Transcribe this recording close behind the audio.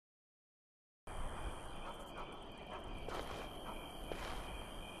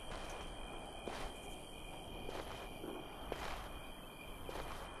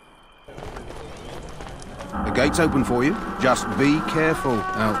gates open for you. Just be careful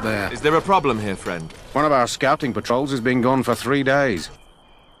out there. Is there a problem here, friend? One of our scouting patrols has been gone for 3 days.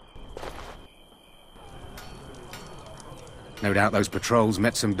 No doubt those patrols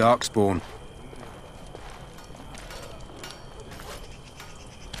met some darkspawn.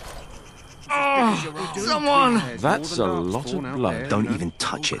 Someone! That's a lot of blood. Don't even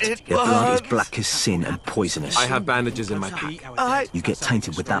touch it. Your blood is black as sin and poisonous. I have bandages in my pack. You get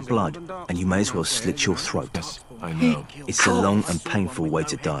tainted with that blood, and you may as well slit your throat. Yes, I know. It's a long and painful way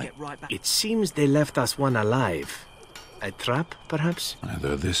to die. It seems they left us one alive. A trap, perhaps?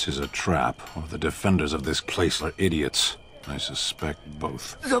 Either this is a trap, or the defenders of this place are idiots. I suspect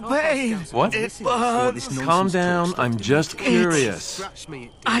both. The pain! What? It burns! Calm down, I'm just curious.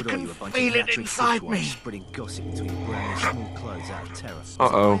 I can feel it inside me.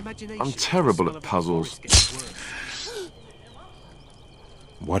 Uh-oh. I'm terrible at puzzles.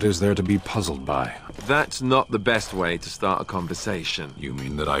 What is there to be puzzled by? That's not the best way to start a conversation. You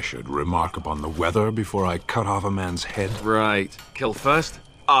mean that I should remark upon the weather before I cut off a man's head? Right. Kill first,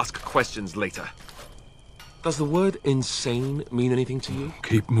 ask questions later. Does the word insane mean anything to you?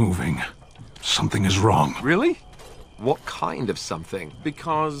 Keep moving. Something is wrong. Really? What kind of something?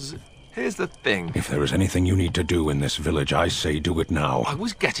 Because here's the thing. If there is anything you need to do in this village, I say do it now. I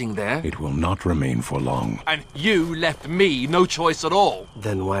was getting there. It will not remain for long. And you left me no choice at all.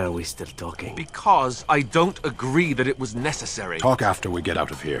 Then why are we still talking? Because I don't agree that it was necessary. Talk after we get out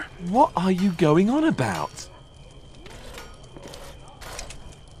of here. What are you going on about?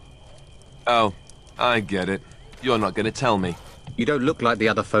 Oh, I get it. You're not going to tell me. You don't look like the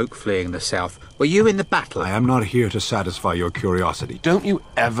other folk fleeing the south. Were you in the battle? I am not here to satisfy your curiosity. Don't you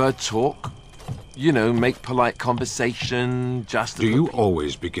ever talk? You know, make polite conversation, just... Do you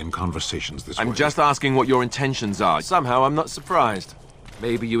always begin conversations this way? I'm just asking what your intentions are. Somehow I'm not surprised.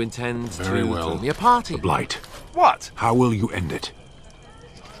 Maybe you intend Very to well. throw me a party. The Blight. What? How will you end it?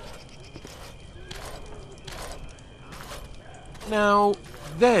 Now,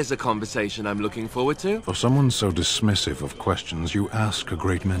 there's a conversation I'm looking forward to. For someone so dismissive of questions, you ask a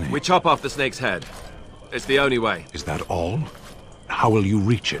great many. We chop off the snake's head. It's the only way. Is that all? How will you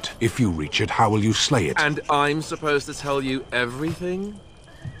reach it? If you reach it, how will you slay it? And I'm supposed to tell you everything?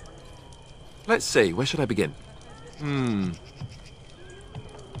 Let's see, where should I begin?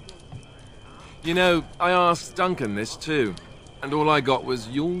 You know, I asked Duncan this too, and all I got was,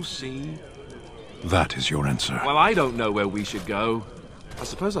 "You'll see." That is your answer. Well, I don't know where we should go. I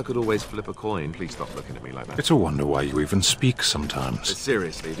suppose I could always flip a coin. Please stop looking at me like that. It's a wonder why you even speak But sometimes.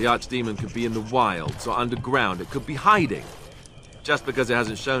 seriously, the Archdemon could be in the wilds or underground. It could be hiding. Just because it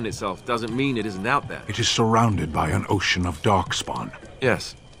hasn't shown itself doesn't mean it isn't out there. It is surrounded by an ocean of darkspawn.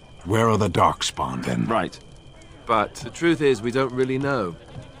 Yes. Where are the darkspawn, then? Right. But the truth is, we don't really know.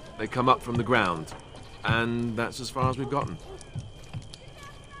 They come up from the ground. And that's as far as we've gotten.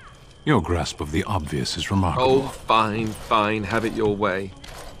 Your grasp of the obvious is remarkable. Oh, fine, have it your way.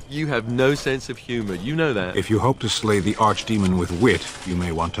 You have no sense of humor, you know that. If you hope to slay the Archdemon with wit, you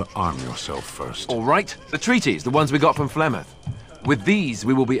may want to arm yourself first. All right, the treaties, the ones we got from Flemeth. With these,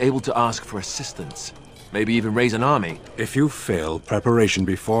 we will be able to ask for assistance. Maybe even raise an army. If you fail, preparation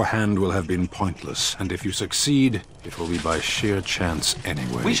beforehand will have been pointless. And if you succeed, it will be by sheer chance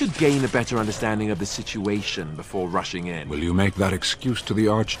anyway. We should gain a better understanding of the situation before rushing in. Will you make that excuse to the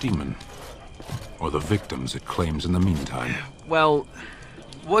Archdemon? Or the victims it claims in the meantime? Well,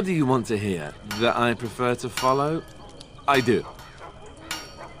 what do you want to hear? That I prefer to follow? I do.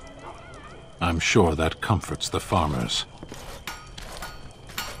 I'm sure that comforts the farmers.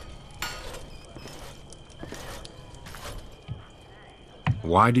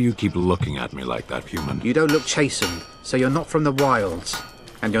 Why do you keep looking at me like that, human? You don't look chastened, so you're not from the wilds.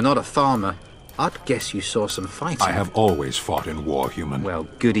 And you're not a farmer. I'd guess you saw some fighting. I have always fought in war, human. Well,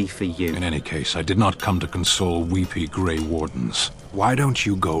 goody for you. In any case, I did not come to console weepy Grey Wardens. Why don't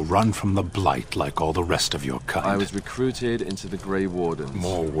you go run from the Blight like all the rest of your kind? I was recruited into the Grey Wardens.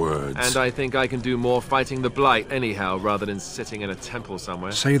 More words. And I think I can do more fighting the Blight anyhow, rather than sitting in a temple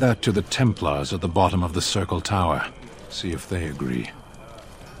somewhere. Say that to the Templars at the bottom of the Circle Tower. See if they agree.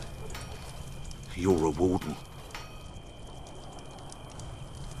 You're a warden.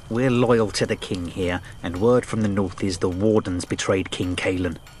 We're loyal to the king here, and word from the north is the wardens betrayed King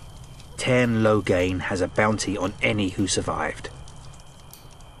Cailan. Tairn Loghain has a bounty on any who survived.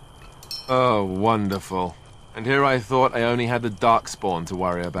 Oh, wonderful. And here I thought I only had the Darkspawn to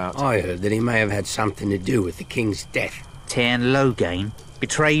worry about. I heard that he may have had something to do with the king's death. Tairn Loghain?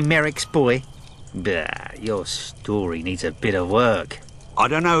 Betray Merrick's boy? Bah, your story needs a bit of work. I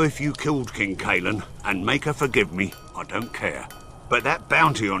don't know if you killed King Cailan, and make her forgive me, I don't care. but that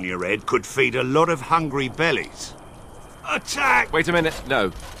bounty on your head could feed a lot of hungry bellies. Attack! Wait a minute.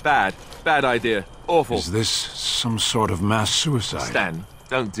 No. Bad. Bad idea. Awful. Is this some sort of mass suicide? Stan,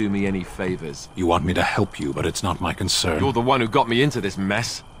 don't do me any favors. You want me to help you, but it's not my concern. You're the one who got me into this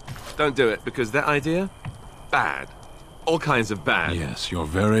mess. Don't do it, because that idea? Bad. All kinds of bad. Yes, you're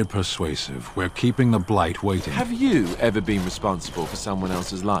very persuasive. We're keeping the Blight waiting. Have you ever been responsible for someone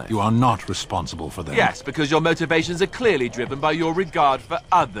else's life? You are not responsible for them. Yes, because your motivations are clearly driven by your regard for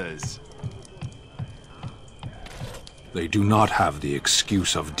others. They do not have the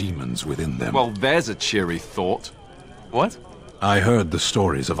excuse of demons within them. Well, there's a cheery thought. What? I heard the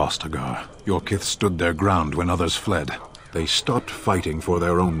stories of Ostagar. Your kith stood their ground when others fled. They stopped fighting for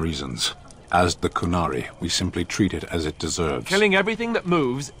their own reasons. As the Kunari, we simply treat it as it deserves. Killing everything that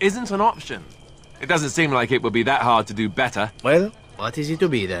moves isn't an option. It doesn't seem like it would be that hard to do better. Well, what is it to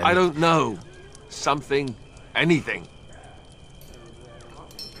be then? I don't know. Something. Anything.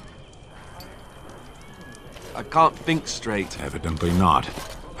 I can't think straight. Evidently not.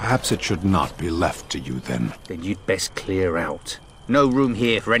 Perhaps it should not be left to you then. Then you'd best clear out. No room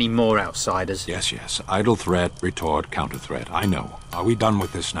here for any more outsiders. Yes, yes. Idle threat, retort, counter-threat. I know. Are we done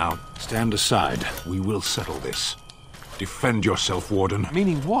with this now? Stand aside. We will settle this. Defend yourself, Warden.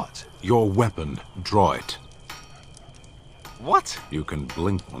 Meaning what? Your weapon. Draw it. What? You can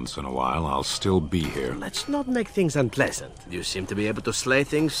blink once in a while. I'll still be here. Let's not make things unpleasant. You seem to be able to slay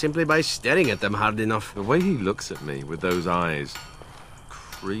things simply by staring at them hard enough. The way he looks at me with those eyes.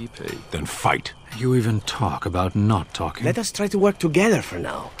 Creepy. Then fight. You even talk about not talking. Let us try to work together for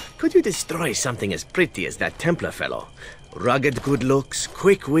now. Could you destroy something as pretty as that Templar fellow? Rugged good looks,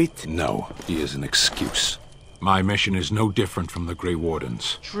 quick wit. No, he is an excuse. My mission is no different from the Grey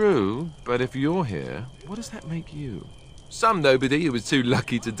Warden's. True, but if you're here, what does that make you? Some nobody who was too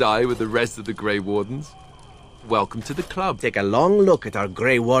lucky to die with the rest of the Grey Wardens. Welcome to the club. Take a long look at our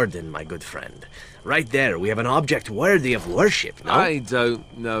Grey Warden, my good friend. Right there, we have an object worthy of worship, no? I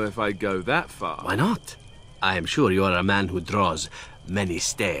don't know if I go that far. Why not? I am sure you are a man who draws many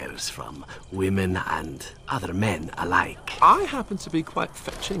stares from women and other men alike. I happen to be quite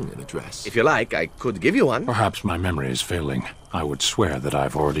fetching in a dress. If you like, I could give you one. Perhaps my memory is failing. I would swear that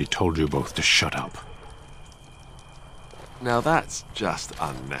I've already told you both to shut up. Now that's just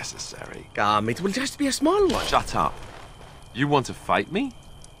unnecessary. Come, it will just be a small one. Shut up. You want to fight me?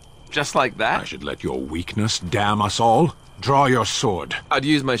 Just like that? I should let your weakness damn us all. Draw your sword. I'd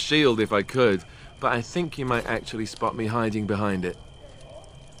use my shield if I could, but I think you might actually spot me hiding behind it.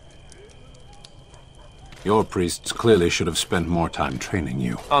 Your priests clearly should have spent more time training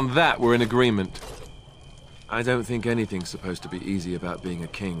you. On that, we're in agreement. I don't think anything's supposed to be easy about being a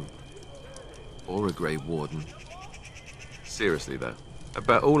king. Or a Grey Warden. Seriously, though.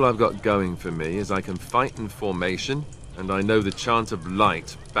 About all I've got going for me is I can fight in formation, and I know the chant of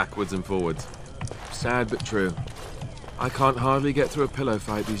light backwards and forwards. Sad but true. I can't hardly get through a pillow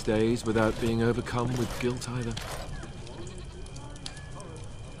fight these days without being overcome with guilt either.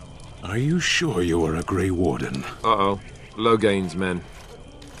 Are you sure you are a Grey Warden? Uh-oh. Loghain's men.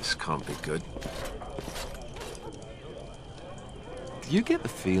 This can't be good. Do you get the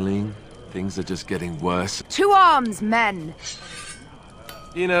feeling things are just getting worse? To arms, men!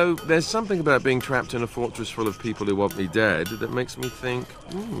 You know, there's something about being trapped in a fortress full of people who want me dead that makes me think,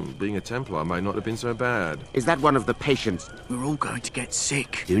 being a Templar might not have been so bad. Is that one of the patients? We're all going to get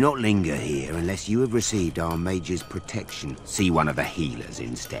sick. Do not linger here unless you have received our mage's protection. See one of the healers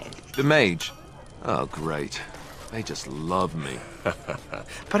instead. The mage? Oh, great. They just love me.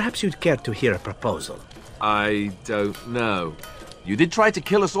 Perhaps you'd care to hear a proposal. I don't know. You did try to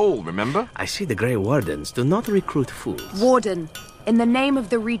kill us all, remember? I see the Grey Wardens do not recruit fools. Warden, in the name of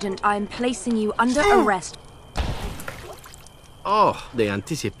the Regent, I am placing you under arrest. Oh, the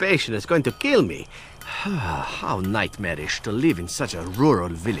anticipation is going to kill me. How nightmarish to live in such a rural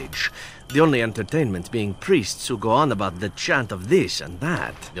village. The only entertainment being priests who go on about the chant of this and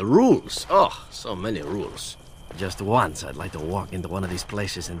that. The rules. Oh, so many rules. Just once I'd like to walk into one of these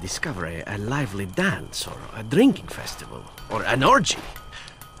places and discover a lively dance or a drinking festival or an orgy.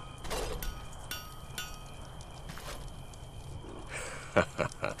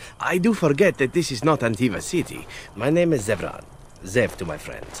 I do forget that this is not Antiva City. My name is Zevran. Zev to my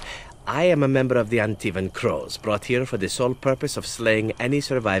friends. I am a member of the Antivan Crows, brought here for the sole purpose of slaying any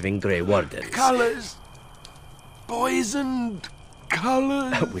surviving Grey Wardens. Colors! Poisoned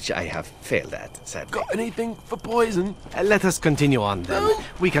colors! Which I have failed at, sadly. Got anything for poison? Let us continue on then. No.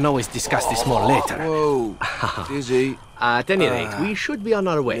 We can always discuss this more later. Whoa, dizzy. At any rate, we should be on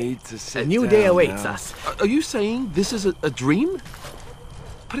our way. Need to sit a new down day awaits now. us. Are you saying this is a dream?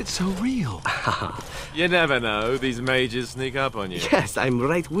 But it's so real. You never know. These mages sneak up on you. Yes, I'm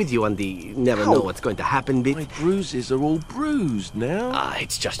right with you on the never know what's going to happen bit. My bruises are all bruised now.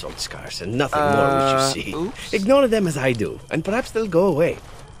 It's just old scars and nothing more which you see. Oops. Ignore them as I do, and perhaps they'll go away.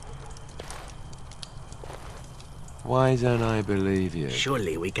 Why don't I believe you?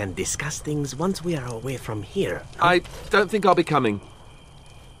 Surely we can discuss things once we are away from here. I don't think I'll be coming.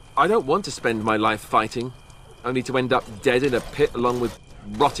 I don't want to spend my life fighting, only to end up dead in a pit along with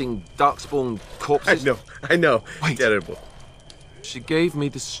rotting darkspawn corpses. I know. Wait. Terrible. She gave me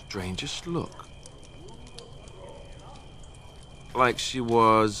the strangest look. Like she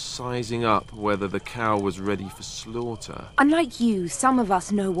was sizing up whether the cow was ready for slaughter. Unlike you, some of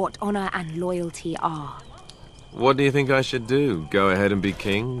us know what honor and loyalty are. What do you think I should do? Go ahead and be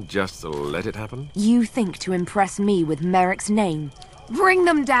king, just to let it happen? You think to impress me with Merrick's name? Bring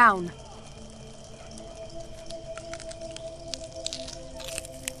them down!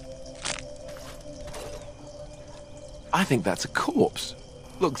 I think that's a corpse.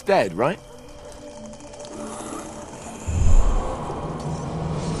 Looks dead, right?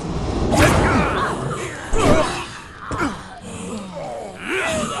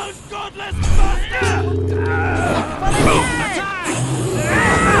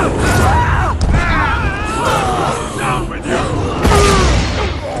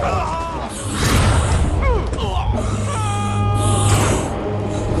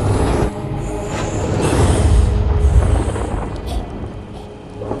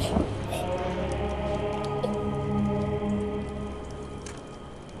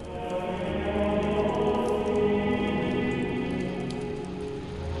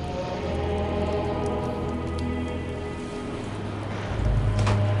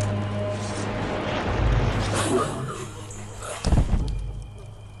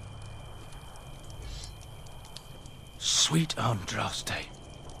 Sweet Andraste.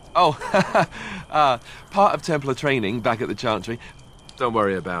 Oh, part of Templar training back at the Chantry. Don't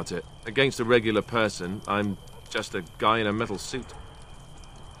worry about it. Against a regular person, I'm just a guy in a metal suit.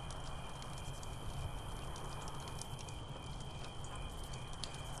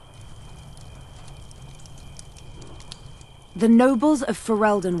 The nobles of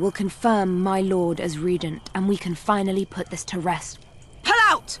Ferelden will confirm my lord as regent, and we can finally put this to rest. Pull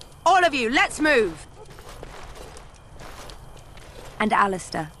out! All of you, let's move! And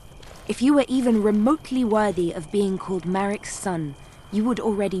Alistair, if you were even remotely worthy of being called Merrick's son, you would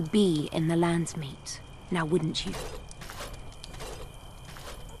already be in the Landsmeet. Now wouldn't you?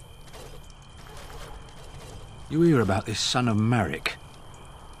 You hear about this son of Merrick?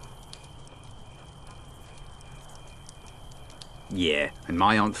 Yeah, and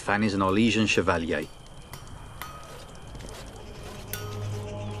my Aunt Fanny's an Orlesian Chevalier.